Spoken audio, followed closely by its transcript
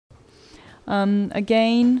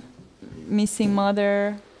Again, missing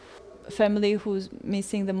mother, family who's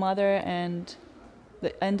missing the mother and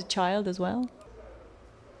the child as well.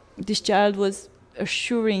 This child was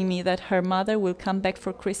assuring me that her mother will come back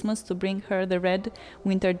for Christmas to bring her the red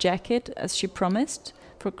winter jacket as she promised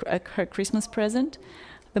for her Christmas present.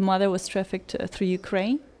 The mother was trafficked through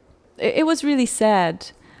Ukraine. It was really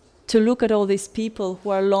sad to look at all these people who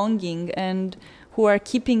are longing and who are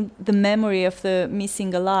keeping the memory of the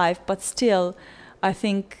missing alive, but still, I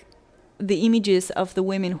think the images of the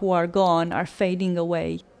women who are gone are fading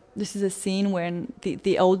away. This is a scene when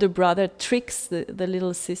the older brother tricks the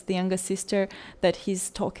younger sister that he's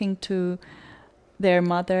talking to their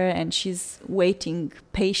mother and she's waiting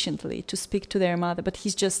patiently to speak to their mother, but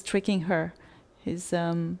he's just tricking her.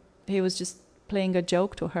 He was just playing a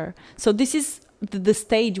joke to her. So this is the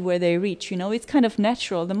stage where they reach, you know. It's kind of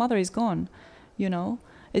natural. The mother is gone, you know.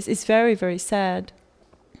 It's very, very sad.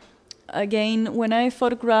 Again, when I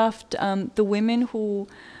photographed the women who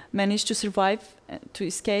managed to survive, to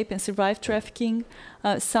escape and survive trafficking,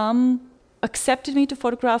 some accepted me to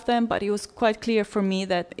photograph them, but it was quite clear for me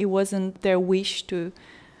that it wasn't their wish to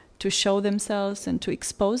show themselves and to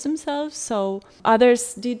expose themselves. So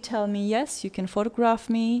others did tell me, yes, you can photograph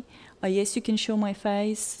me. Yes, you can show my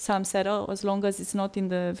face. Some said, oh, as long as it's not in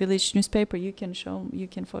the village newspaper, you can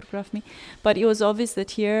photograph me. But it was obvious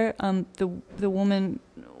that here the woman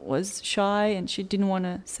was shy and she didn't want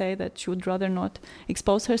to say that she would rather not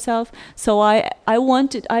expose herself. So I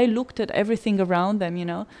looked at everything around them, you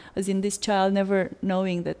know, as in this child never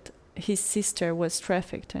knowing that his sister was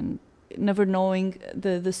trafficked and never knowing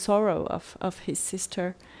the sorrow of his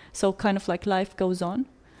sister. So kind of like life goes on.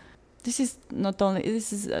 This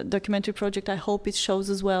is a documentary project. I hope it shows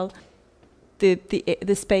as well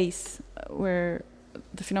the space where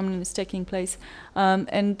the phenomenon is taking place.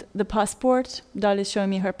 And the passport, Dal is showing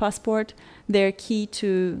me her passport. They're key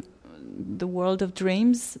to the world of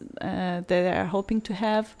dreams that they are hoping to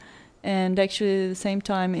have. And actually at the same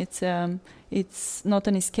time, it's not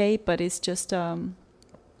an escape, but it's just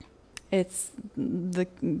it's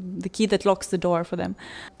the key that locks the door for them.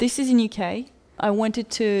 This is in UK. I wanted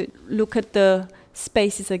to look at the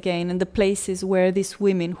spaces again and the places where these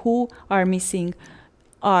women who are missing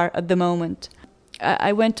are at the moment.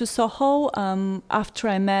 I went to Soho after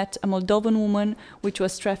I met a Moldovan woman which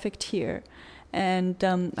was trafficked here. And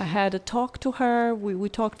I had a talk to her. We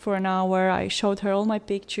talked for an hour. I showed her all my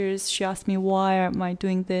pictures. She asked me why am I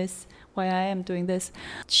doing this.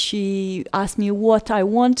 She asked me what I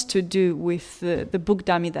want to do with the book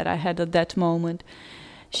dummy that I had at that moment.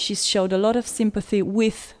 She showed a lot of sympathy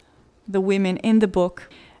with the women in the book.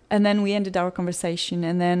 And then we ended our conversation.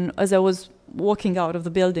 And then as I was walking out of the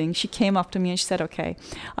building, she came up to me and she said, okay,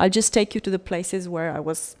 I'll just take you to the places where I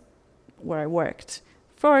worked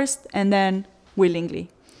first and then willingly.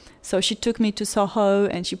 So she took me to Soho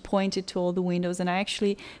and she pointed to all the windows. And I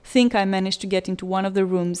actually think I managed to get into one of the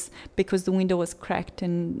rooms because the window was cracked.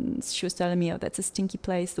 And she was telling me, oh, that's a stinky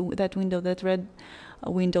place. That window, that red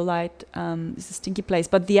window light is a stinky place.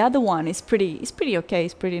 But the other one is pretty okay.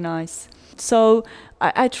 It's pretty nice. So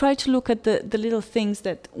I try to look at the little things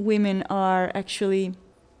that women are actually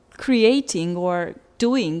creating or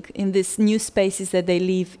doing in these new spaces that they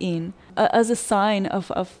live in as a sign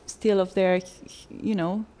of their, you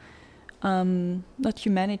know, not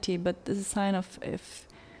humanity, but as a sign of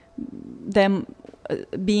them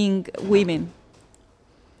being women,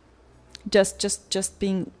 just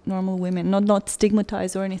being normal women, not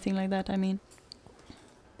stigmatized or anything like that. I mean,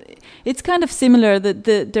 it's kind of similar,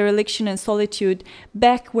 the dereliction and solitude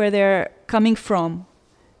back where they're coming from,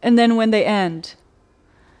 and then when they end,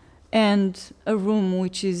 and a room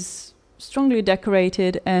which is strongly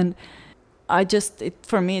decorated, and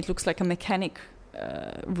for me it looks like a mechanic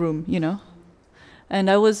room, you know. And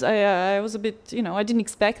I was a bit, you know, I didn't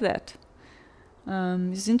expect that.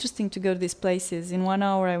 It's interesting to go to these places. In 1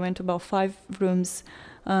 hour I went to about 5 rooms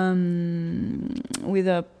with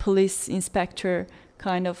a police inspector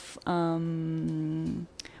kind of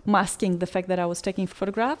masking the fact that I was taking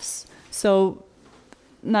photographs. So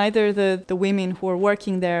neither the women who are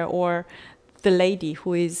working there or the lady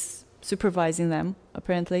who is supervising them,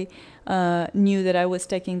 apparently, knew that I was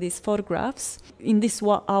taking these photographs. In this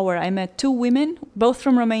hour, I met 2 women, both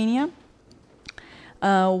from Romania.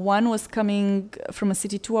 One was coming from a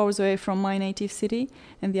city 2 hours away from my native city,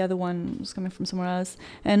 and the other one was coming from somewhere else.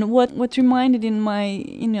 And what reminded in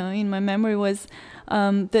my memory was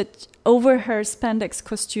that over her spandex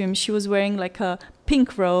costume, she was wearing like a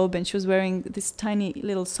pink robe, and she was wearing these tiny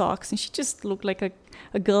little socks, and she just looked like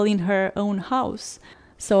a girl in her own house.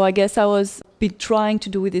 So I guess I was been trying to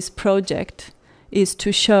do with this project is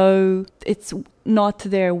to show it's not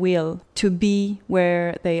their will to be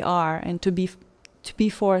where they are and to be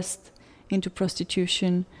forced into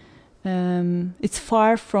prostitution. It's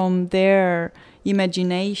far from their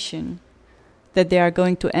imagination that they are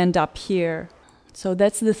going to end up here. So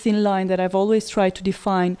that's the thin line that I've always tried to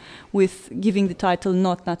define with giving the title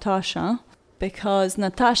Not Natasha, because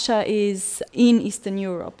Natasha is in Eastern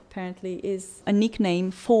Europe, apparently, is a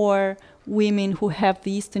nickname for women who have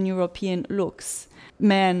the Eastern European looks.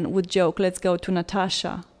 Men would joke, let's go to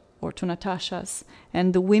Natasha or to Natashas.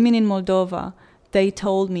 And the women in Moldova, they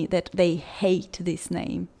told me that they hate this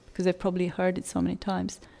name because they've probably heard it so many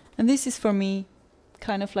times. And this is for me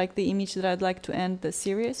kind of like the image that I'd like to end the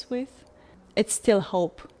series with. It's still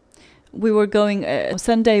hope. We were going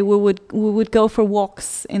Sunday. We would go for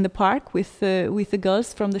walks in the park with the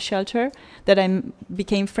girls from the shelter that I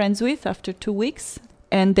became friends with after 2 weeks,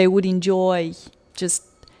 and they would enjoy just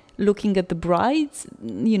looking at the brides.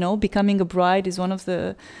 You know, becoming a bride is one of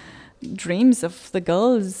the dreams of the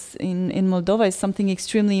girls in Moldova. Is something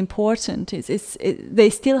extremely important. They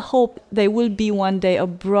still hope they will be one day a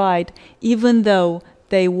bride, even though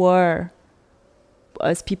they were,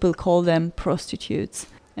 as people call them, prostitutes.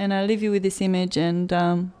 And I'll leave you with this image, and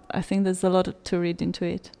I think there's a lot to read into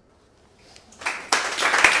it.